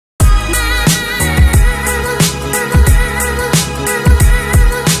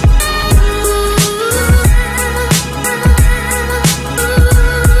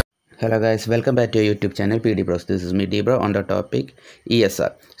Hello guys, welcome back to your YouTube channel PD Bros. This is me Debra on the topic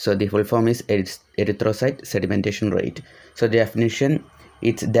ESR. So the full form is erythrocyte sedimentation rate. So the definition,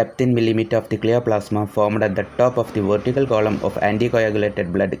 it's depth in millimeter of the clear plasma formed at the top of the vertical column of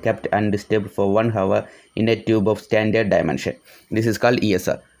anticoagulated blood kept undisturbed for 1 hour in a tube of standard dimension. This is called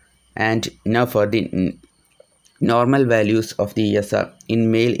ESR. And now for the normal values of the ESR.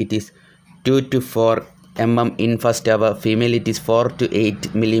 In male it is 2 to 4 mm in first hour, female it is 4 to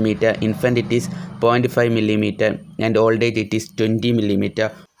 8 millimeter, infant it is 0.5 millimeter, and old age it is 20 millimeter.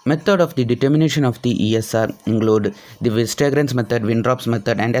 Method of the determination of the ESR include the Westergren's method, Wintrop's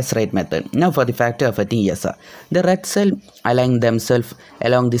method, and S-rate method. Now for the factor affecting ESR. The red cell align themselves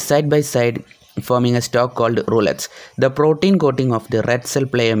along the side by side forming a stalk called roulets. The protein coating of the red cell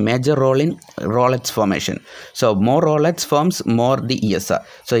play a major role in roulets formation. So more roulets forms, more the ESR.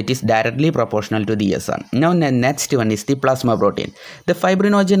 So it is directly proportional to the ESR. Now the next one is the plasma protein. The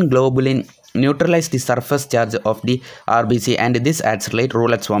fibrinogen globulin neutralize the surface charge of the RBC, and this accelerates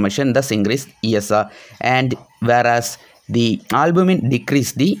roulets formation, thus increase ESR, and whereas the albumin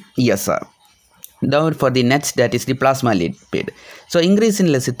decrease the ESR. Now for the next, that is the plasma lipid. So increase in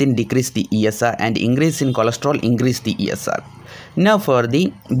lecithin decrease the ESR, and increase in cholesterol increase the ESR. Now for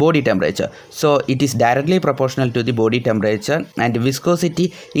the body temperature. So it is directly proportional to the body temperature, and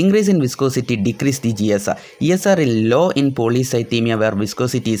viscosity, increase in viscosity decrease the ESR. ESR is low in polycythemia where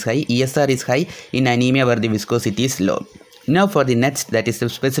viscosity is high. ESR is high in anemia where the viscosity is low. Now for the next, that is the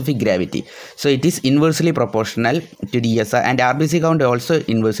specific gravity. So it is inversely proportional to the ESR, and RBC count also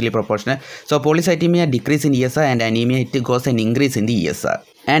inversely proportional. So polycythemia decrease in ESR, and anemia it goes an increase in the ESR.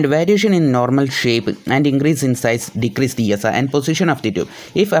 And variation in normal shape and increase in size decrease the ESR, and position of the tube.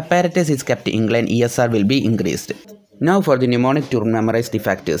 If apparatus is kept inclined, ESR will be increased. Now for the mnemonic to memorize the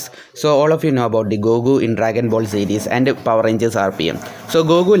factors. So all of you know about the Goku in Dragon Ball series and Power Rangers RPM. So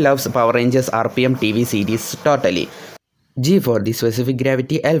Goku loves Power Rangers RPM TV series totally. G for the specific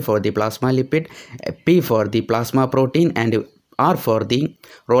gravity, L for the plasma lipid, P for the plasma protein, and R for the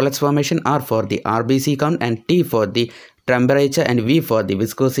roulets formation, R for the RBC count, and T for the temperature, and V for the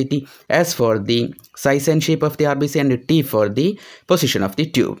viscosity, S for the size and shape of the RBC, and T for the position of the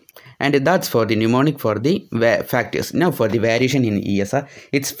tube. And that's for the mnemonic for the factors. Now for the variation in ESR,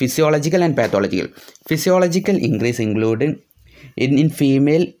 it's physiological and pathological. Physiological increase including in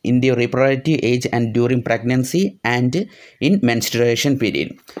female in the reproductive age and during pregnancy and in menstruation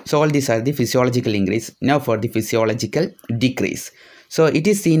period. So all these are the physiological increase. Now for the physiological decrease. So it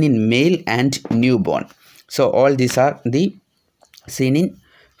is seen in male and newborn. So all these are the seen in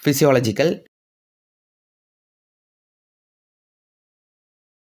physiological.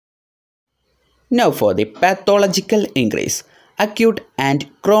 Now for the pathological increase. Acute and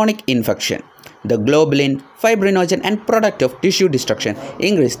chronic infection. The globulin, fibrinogen, and product of tissue destruction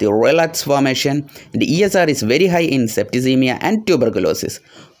increase the roulets formation. The ESR is very high in septicemia and tuberculosis.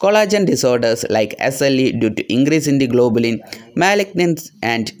 Collagen disorders like SLE due to increase in the globulin, malignancy,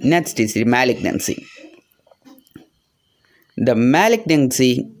 and next is the malignancy. The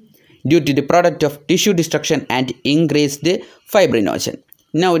malignancy due to the product of tissue destruction and increase the fibrinogen.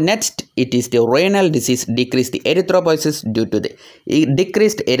 Now next, it is the renal disease decrease the erythropoiesis due to the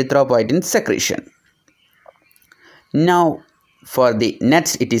decreased erythropoietin secretion. Now for the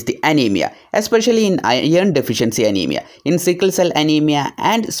next, it is the anemia, especially in iron deficiency anemia. In sickle cell anemia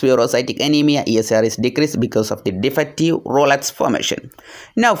and spherocytic anemia, ESR is decreased because of the defective roulets formation.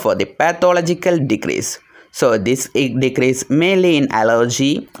 Now for the pathological decrease. So this decrease mainly in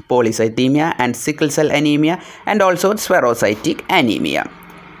allergy, polycythemia, and sickle cell anemia, and also spherocytic anemia.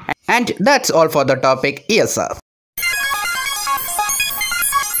 And that's all for the topic ESR.